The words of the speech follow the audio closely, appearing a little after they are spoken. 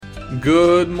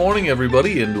Good morning,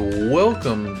 everybody, and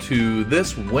welcome to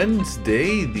this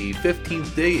Wednesday, the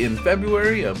 15th day in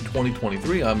February of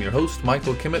 2023. I'm your host,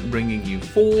 Michael Kimmett, bringing you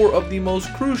 4 of the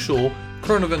most crucial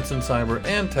current events in cyber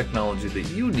and technology that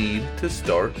you need to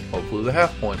start, hopefully, the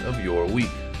half point of your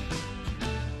week.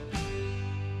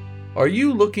 Are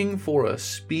you looking for a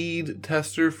speed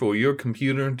tester for your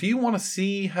computer? Do you want to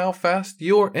see how fast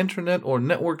your internet or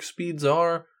network speeds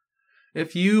are?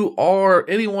 If you are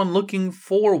anyone looking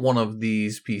for one of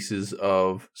these pieces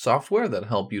of software that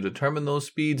help you determine those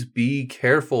speeds, be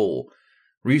careful.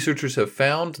 Researchers have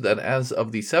found that as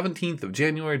of the 17th of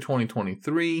January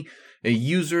 2023, a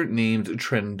user named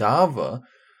Trendava,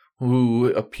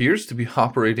 who appears to be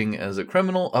operating as a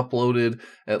criminal, uploaded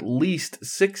at least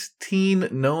 16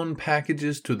 known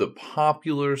packages to the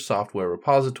popular software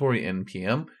repository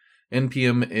NPM.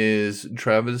 NPM is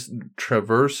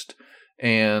traversed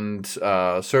and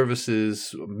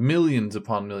services millions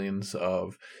upon millions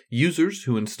of users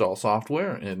who install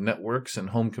software in networks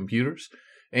and home computers.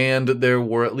 And there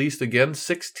were at least, again,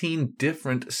 16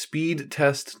 different speed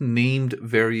test named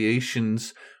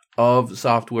variations of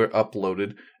software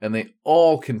uploaded, and they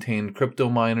all contained crypto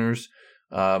miners,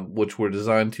 which were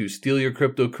designed to steal your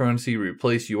cryptocurrency,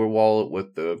 replace your wallet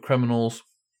with the criminals,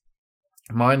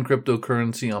 mine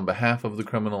cryptocurrency on behalf of the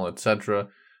criminal, etc.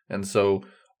 And so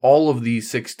all of these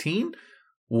 16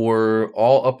 were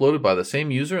all uploaded by the same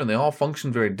user, and they all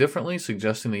function very differently,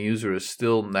 suggesting the user is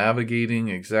still navigating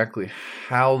exactly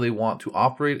how they want to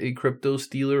operate a crypto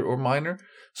stealer or miner.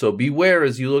 So beware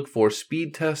as you look for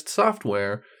speed test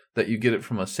software that you get it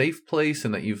from a safe place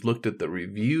and that you've looked at the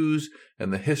reviews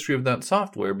and the history of that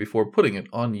software before putting it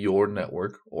on your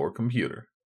network or computer.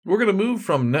 We're going to move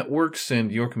from networks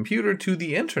and your computer to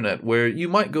the internet, where you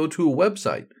might go to a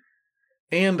website.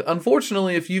 And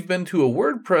unfortunately, if you've been to a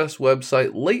WordPress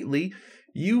website lately,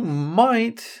 you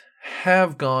might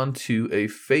have gone to a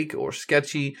fake or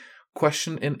sketchy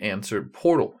question and answer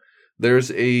portal.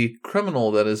 There's a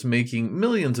criminal that is making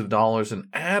millions of dollars in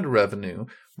ad revenue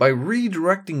by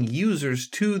redirecting users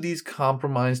to these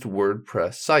compromised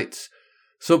WordPress sites.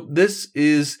 So this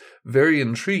is very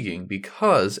intriguing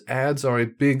because ads are a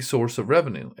big source of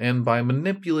revenue, and by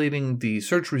manipulating the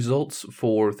search results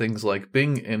for things like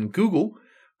Bing and Google,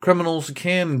 criminals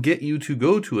can get you to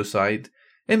go to a site,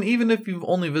 and even if you've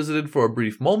only visited for a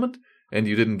brief moment and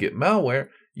you didn't get malware,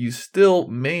 you still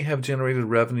may have generated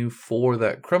revenue for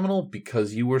that criminal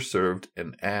because you were served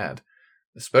an ad.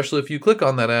 Especially if you click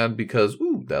on that ad because,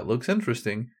 that looks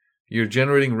interesting, you're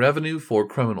generating revenue for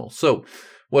criminals. So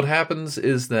what happens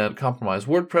is that compromised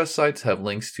WordPress sites have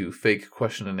links to fake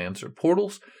question and answer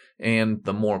portals, and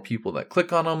the more people that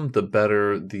click on them, the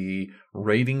better the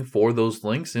rating for those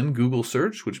links in Google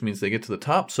search, which means they get to the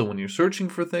top. So when you're searching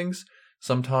for things,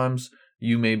 sometimes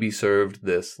you may be served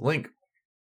this link,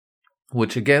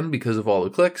 which again, because of all the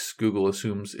clicks, Google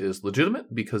assumes is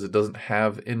legitimate because it doesn't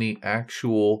have any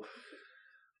actual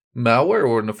malware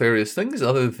or nefarious things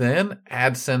other than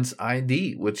AdSense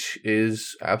ID, which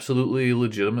is absolutely a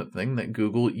legitimate thing that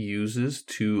Google uses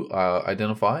to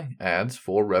identify ads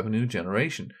for revenue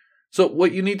generation. So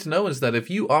what you need to know is that if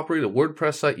you operate a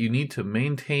WordPress site, you need to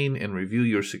maintain and review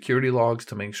your security logs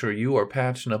to make sure you are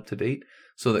patched and up to date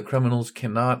so that criminals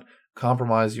cannot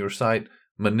compromise your site,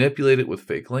 manipulate it with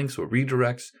fake links or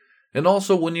redirects. And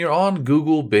also, when you're on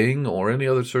Google, Bing, or any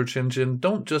other search engine,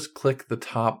 don't just click the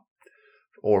top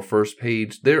or first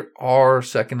page. There are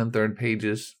second and third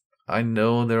pages. I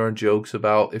know there are jokes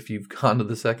about if you've gone to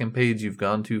the second page, you've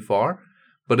gone too far,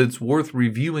 but it's worth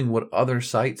reviewing what other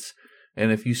sites, and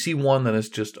if you see one that is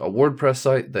just a WordPress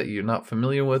site that you're not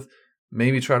familiar with,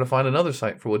 maybe try to find another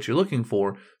site for what you're looking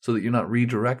for so that you're not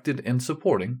redirected and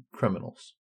supporting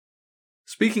criminals.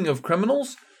 Speaking of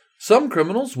criminals, some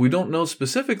criminals, we don't know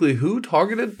specifically who,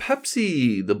 targeted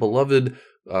Pepsi, the beloved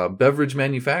beverage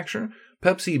manufacturer.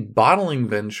 Pepsi Bottling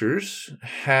Ventures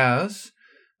has,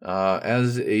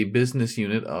 as a business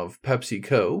unit of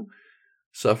PepsiCo,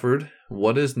 suffered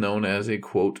what is known as a,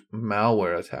 quote,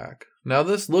 malware attack. Now,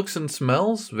 this looks and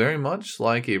smells very much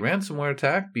like a ransomware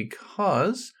attack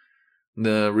because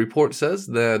the report says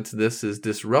that this is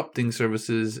disrupting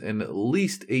services in at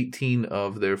least 18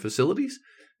 of their facilities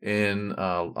in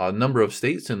a number of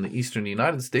states in the eastern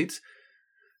United States.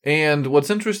 And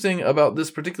what's interesting about this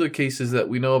particular case is that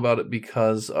we know about it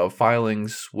because of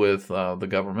filings with the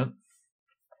government,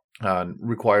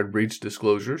 required breach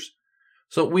disclosures.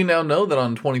 So we now know that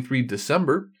on 23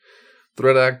 December,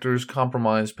 threat actors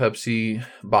compromised Pepsi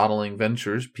Bottling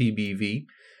Ventures, PBV,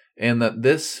 and that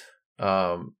this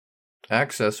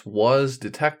access was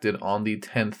detected on the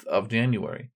 10th of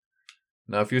January.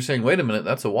 Now, if you're saying, wait a minute,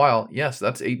 that's a while. Yes,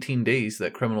 that's 18 days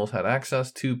that criminals had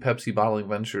access to Pepsi Bottling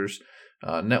Ventures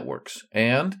networks.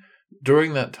 And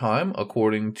during that time,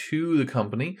 according to the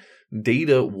company,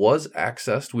 data was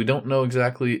accessed. We don't know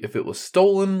exactly if it was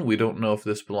stolen. We don't know if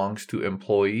this belongs to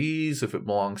employees, if it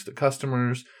belongs to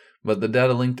customers. But the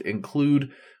data linked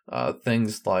include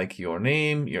things like your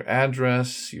name, your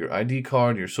address, your ID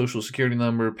card, your social security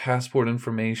number, passport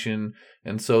information.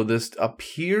 And so this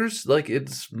appears like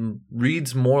it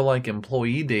reads more like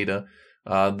employee data.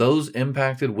 Those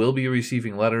impacted will be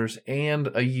receiving letters and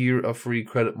a year of free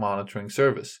credit monitoring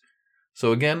service.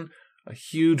 So again, a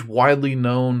huge, widely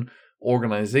known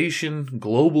organization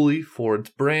globally for its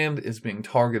brand is being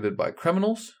targeted by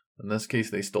criminals. In this case,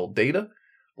 they stole data.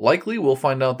 Likely, we'll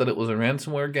find out that it was a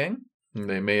ransomware gang.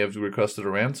 They may have requested a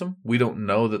ransom. We don't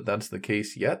know that that's the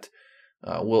case yet.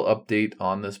 We'll update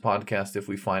on this podcast if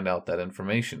we find out that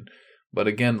information. But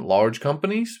again, large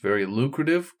companies, very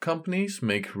lucrative companies,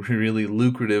 make really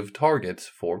lucrative targets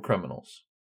for criminals.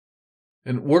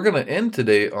 And we're going to end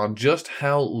today on just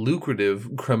how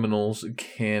lucrative criminals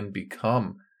can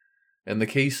become. In the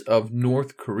case of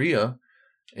North Korea,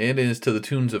 it is to the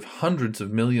tunes of hundreds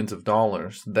of millions of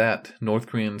dollars that North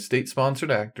Korean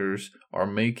state-sponsored actors are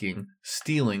making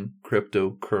stealing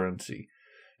cryptocurrency.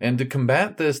 And to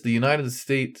combat this, the United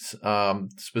States,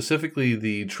 specifically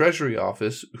the Treasury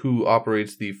Office, who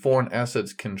operates the Foreign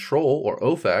Assets Control, or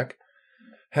OFAC,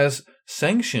 has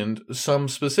sanctioned some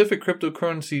specific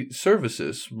cryptocurrency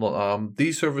services.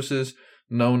 These services,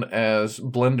 known as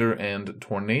Blender and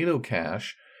Tornado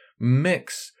Cash,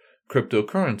 mix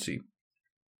cryptocurrency.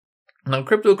 Now,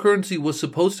 cryptocurrency was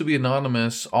supposed to be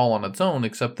anonymous all on its own,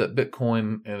 except that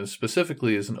Bitcoin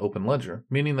specifically is an open ledger,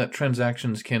 meaning that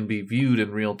transactions can be viewed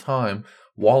in real time,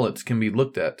 wallets can be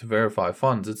looked at to verify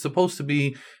funds. It's supposed to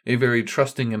be a very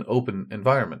trusting and open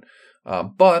environment.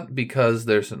 But because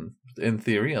there's in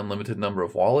theory, unlimited number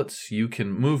of wallets, you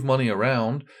can move money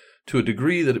around to a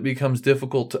degree that it becomes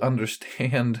difficult to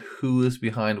understand who is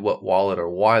behind what wallet or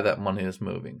why that money is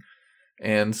moving.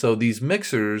 And so these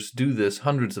mixers do this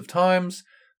hundreds of times,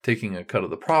 taking a cut of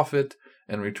the profit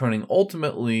and returning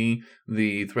ultimately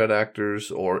the threat actors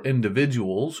or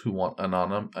individuals who want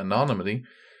anonymity.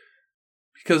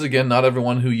 Because again, not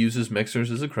everyone who uses mixers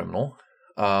is a criminal.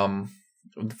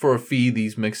 For a fee,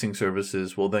 these mixing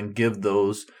services will then give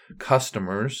those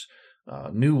customers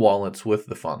new wallets with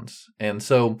the funds. And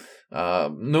so,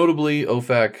 notably,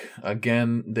 OFAC,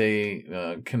 again, they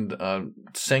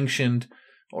sanctioned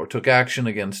or took action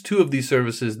against two of these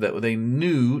services that they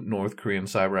knew North Korean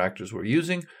cyber actors were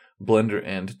using, Blender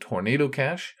and Tornado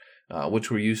Cash, which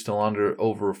were used to launder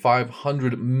over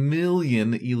 500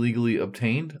 million illegally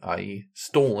obtained, i.e.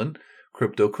 stolen,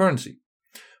 cryptocurrency.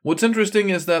 What's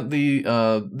interesting is that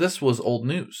this was old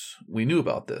news. We knew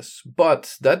about this.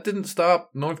 But that didn't stop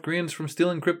North Koreans from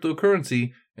stealing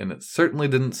cryptocurrency, and it certainly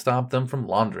didn't stop them from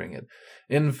laundering it.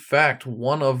 In fact,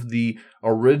 one of the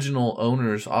original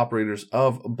owners, operators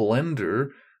of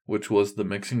Blender, which was the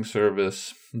mixing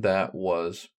service that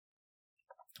was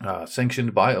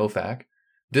sanctioned by OFAC,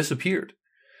 disappeared.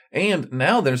 And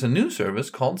now there's a new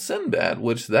service called Sinbad,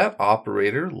 which that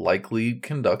operator likely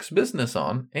conducts business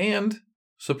on, and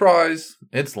surprise,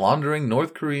 it's laundering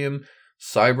North Korean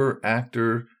cyber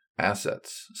actor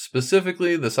assets.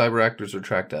 Specifically, the cyber actors are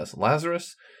tracked as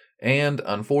Lazarus, and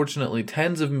unfortunately,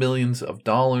 tens of millions of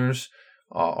dollars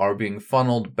are being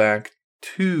funneled back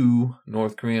to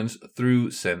North Koreans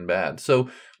through Sinbad. So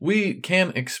we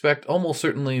can expect almost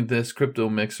certainly this crypto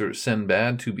mixer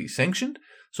Sinbad to be sanctioned.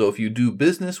 So if you do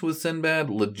business with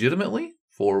Sinbad legitimately,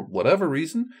 for whatever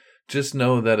reason, just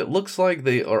know that it looks like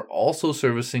they are also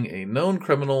servicing a known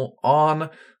criminal on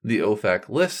the OFAC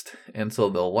list, and so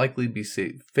they'll likely be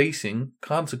facing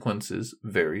consequences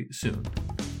very soon.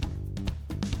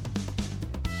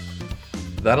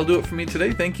 That'll do it for me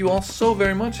today. Thank you all so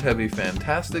very much. Have a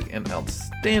fantastic and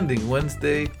outstanding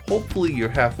Wednesday. Hopefully you're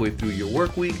halfway through your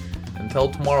work week.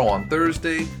 Until tomorrow on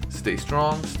Thursday, stay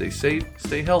strong, stay safe,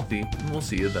 stay healthy, and we'll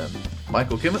see you then.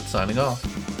 Michael Kimmett signing off.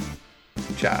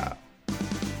 Ciao.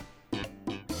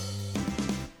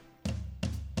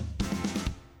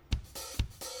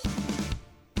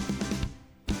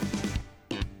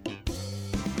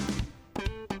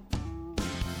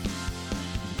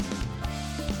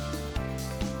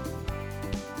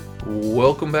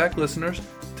 Welcome back, listeners.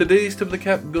 Today's tip of the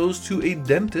cap goes to a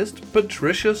dentist,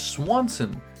 Patricia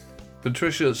Swanson.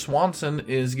 Patricia Swanson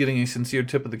is getting a sincere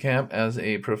tip of the cap as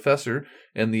a professor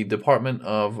in the Department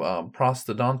of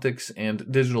Prosthodontics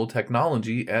and Digital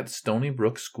Technology at Stony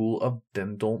Brook School of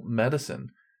Dental Medicine.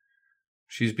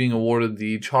 She's being awarded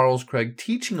the Charles Craig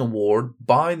Teaching Award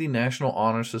by the National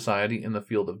Honor Society in the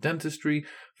field of dentistry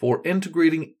for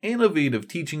integrating innovative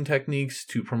teaching techniques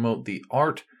to promote the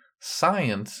art,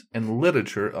 science, and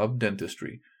literature of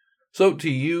dentistry. So to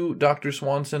you, Dr.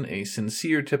 Swanson, a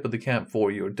sincere tip of the cap for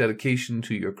your dedication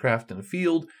to your craft and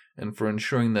field, and for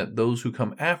ensuring that those who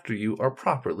come after you are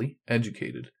properly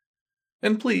educated.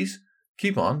 And please,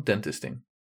 keep on dentisting.